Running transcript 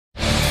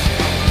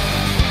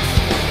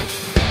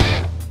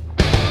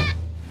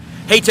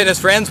Hey tennis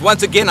friends,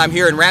 once again I'm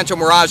here in Rancho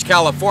Mirage,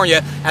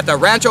 California at the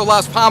Rancho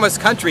Las Palmas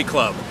Country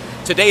Club.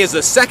 Today is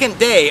the second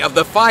day of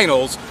the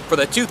finals for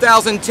the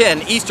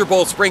 2010 Easter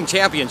Bowl Spring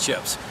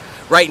Championships.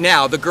 Right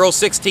now, the girls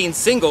 16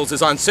 singles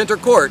is on center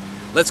court.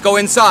 Let's go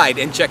inside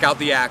and check out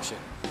the action.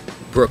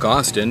 Brooke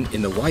Austin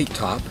in the white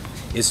top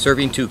is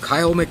serving to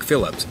Kyle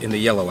McPhillips in the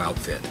yellow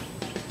outfit.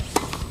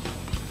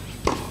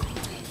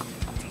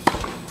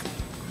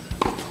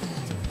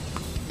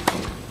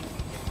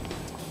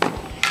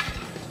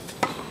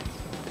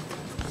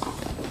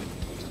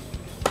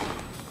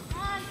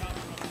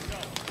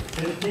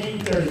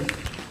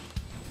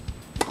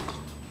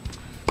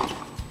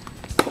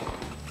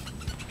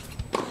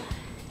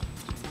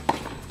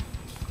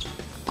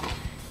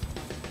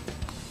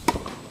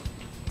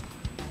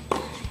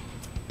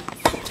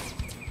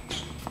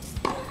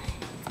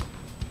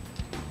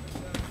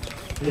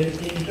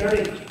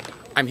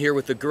 I'm here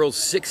with the girls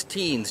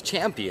 16s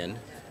champion,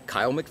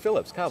 Kyle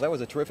McPhillips. Kyle, that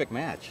was a terrific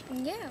match.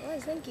 Yeah, it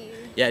was, thank you.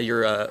 Yeah,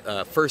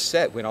 your first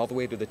set went all the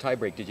way to the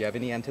tiebreak. Did you have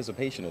any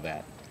anticipation of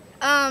that?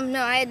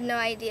 No, I had no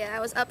idea. I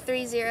was up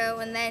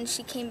 3-0, and then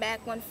she came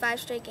back, won 5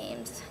 straight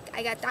games.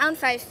 I got down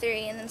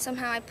 5-3, and then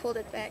somehow I pulled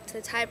it back to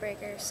the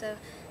tiebreaker, so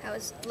I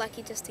was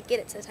lucky just to get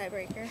it to the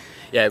tiebreaker.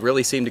 Yeah, it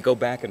really seemed to go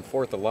back and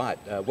forth a lot.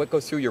 What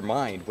goes through your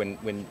mind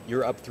when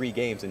you're up 3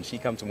 games and she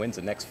comes and wins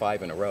the next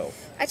 5 in a row?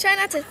 I try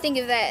not to think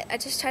of that. I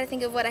just try to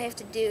think of what I have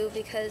to do,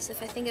 because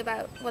if I think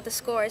about what the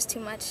score is too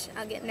much,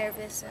 I'll get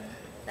nervous, and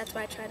that's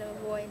what I try to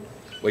avoid.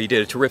 Well, you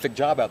did a terrific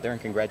job out there,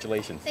 and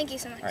congratulations. Thank you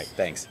so much. All right,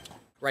 thanks.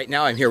 Right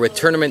now I'm here with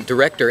tournament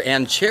director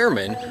and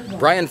chairman,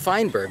 Brian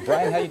Feinberg.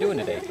 Brian, how you doing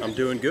today? I'm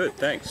doing good,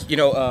 thanks. You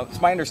know,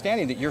 it's my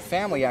understanding that your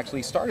family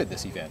actually started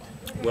this event.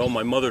 Well,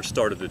 my mother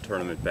started the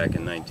tournament back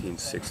in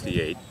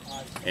 1968,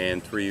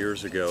 and 3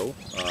 years ago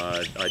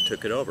I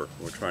took it over.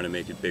 We're trying to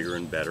make it bigger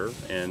and better,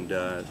 and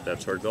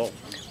that's our goal.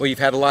 Well, you've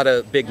had a lot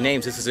of big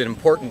names. This is an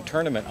important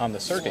tournament on the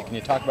circuit. Can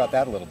you talk about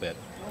that a little bit?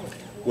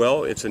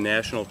 Well, it's a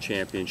national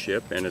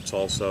championship, and it's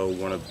also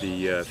one of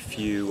the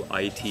few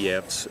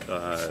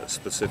ITFs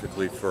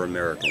specifically for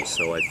Americans.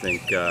 So I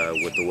think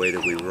with the way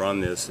that we run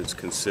this, it's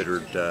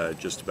considered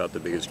just about the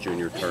biggest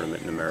junior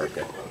tournament in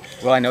America.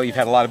 Well, I know you've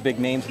had a lot of big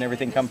names and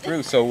everything come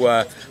through, so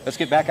let's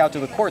get back out to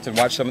the courts and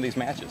watch some of these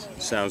matches.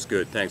 Sounds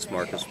good. Thanks,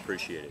 Marcus.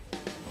 Appreciate it.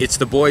 It's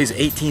the boys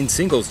 18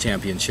 singles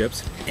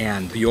championships,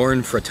 and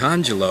Bjorn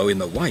Fratangelo in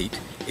the white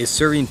is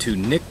serving to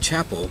Nick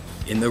Chappell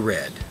in the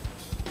red.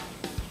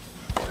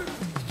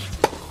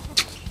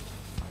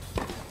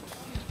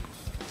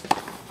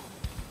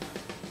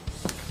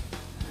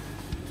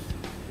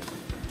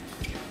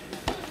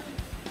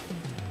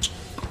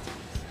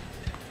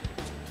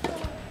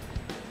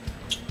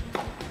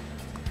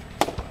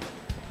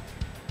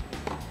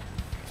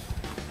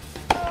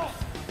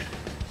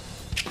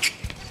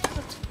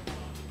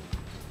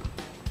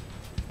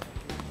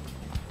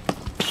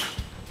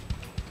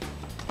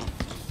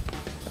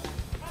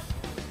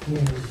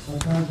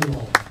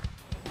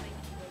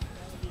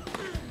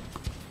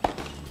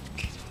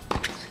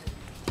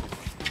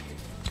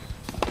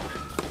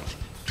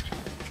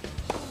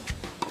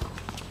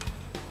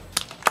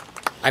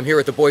 I'm here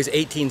with the boys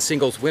 18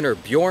 singles winner,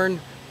 Bjorn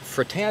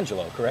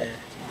Fratangelo, correct?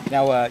 Yeah.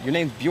 Now, your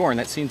name's Bjorn.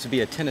 That seems to be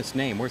a tennis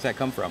name. Where's that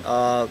come from?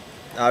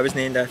 I was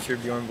named after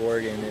Bjorn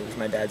Borg, and it was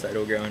my dad's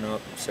idol growing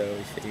up, so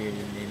we figured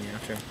you'd name me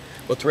after him.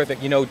 Well,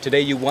 terrific. You know,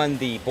 today you won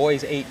the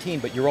boys 18,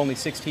 but you're only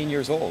 16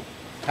 years old.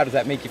 How does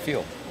that make you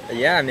feel?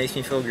 Yeah, it makes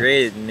me feel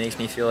great. It makes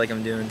me feel like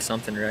I'm doing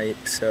something right,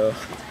 so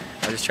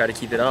I just try to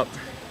keep it up.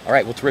 All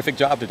right, well, terrific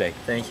job today.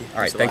 Thank you.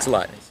 All right, thanks a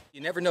lot. You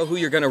never know who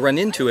you're going to run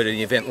into at an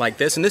event like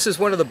this, and this is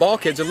one of the ball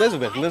kids,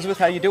 Elizabeth. Elizabeth,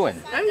 how you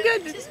doing? I'm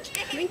good,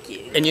 thank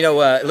you. And you know,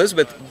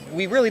 Elizabeth,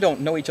 we really don't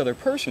know each other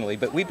personally,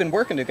 but we've been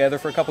working together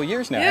for a couple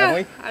years now,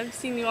 haven't we? I've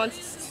seen you on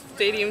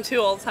Stadium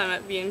 2 all the time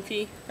at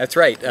BNP. That's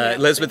right.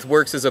 Elizabeth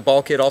works as a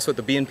ball kid also at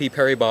the BNP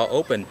Paribas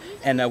Open.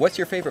 And what's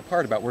your favorite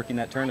part about working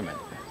that tournament?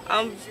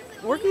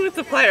 Working with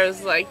the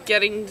players, like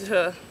getting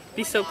to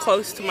be so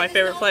close to my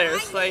favorite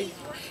players. Like,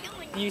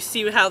 you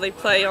see how they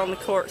play on the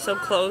court so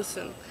close,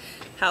 and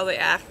how they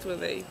act when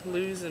they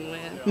lose and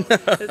win.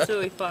 It's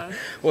really fun.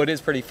 Well, it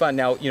is pretty fun.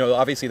 Now, you know,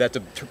 obviously that's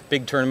a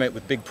big tournament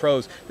with big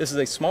pros. This is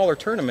a smaller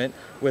tournament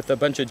with a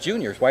bunch of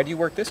juniors. Why do you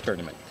work this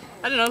tournament?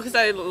 I don't know, because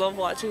I love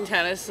watching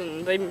tennis,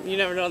 and you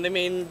never know, they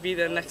may be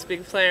the next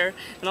big player.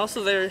 And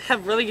also they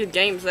have really good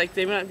games. Like,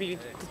 they might be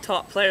the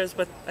top players,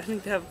 but I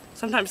think they have,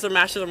 sometimes their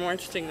matches are more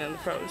interesting than the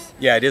pros.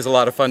 Yeah, it is a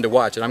lot of fun to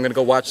watch, and I'm going to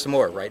go watch some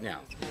more right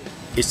now.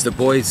 It's the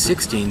boys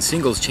 16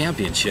 singles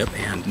championship,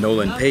 and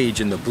Nolan Page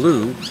in the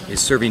blue is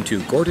serving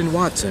to Gordon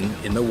Watson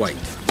in the white.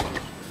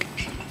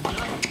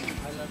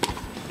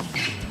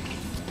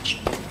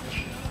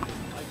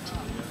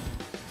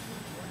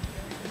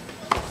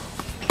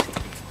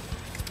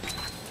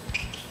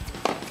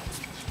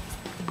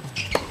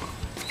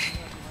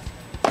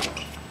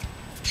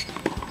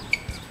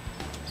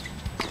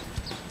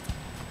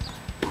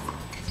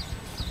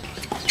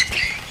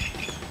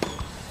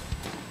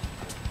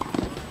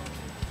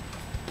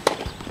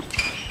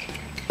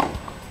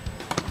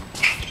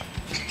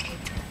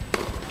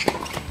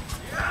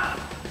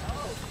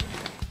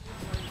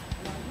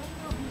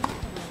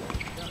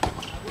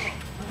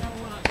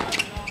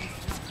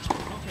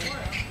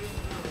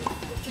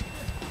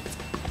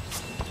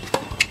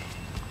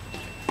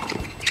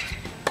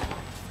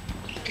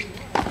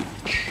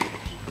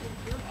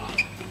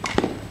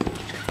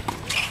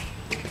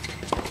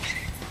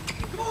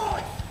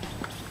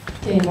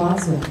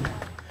 Watson.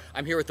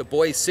 I'm here with the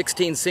boys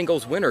 16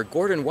 singles winner,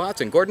 Gordon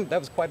Watson. Gordon, that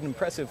was quite an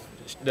impressive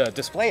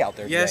display out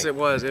there Yes, today. it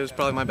was. It was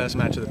probably my best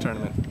match of the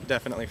tournament,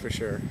 definitely for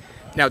sure.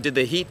 Now, did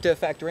the heat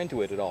factor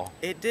into it at all?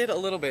 It did a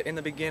little bit in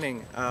the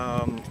beginning.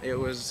 It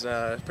was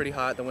pretty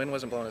hot. The wind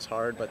wasn't blowing as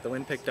hard, but the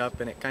wind picked up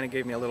and it kind of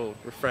gave me a little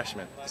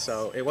refreshment.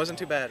 So it wasn't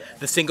too bad.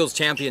 The singles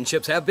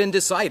championships have been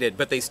decided,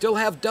 but they still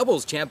have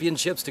doubles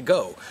championships to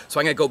go. So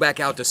I'm going to go back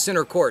out to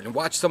center court and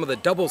watch some of the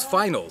doubles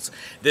finals.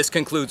 This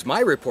concludes my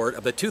report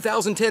of the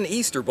 2010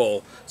 Easter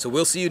Bowl. So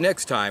we'll see you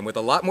next time with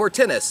a lot more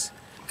tennis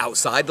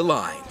outside the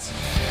lines.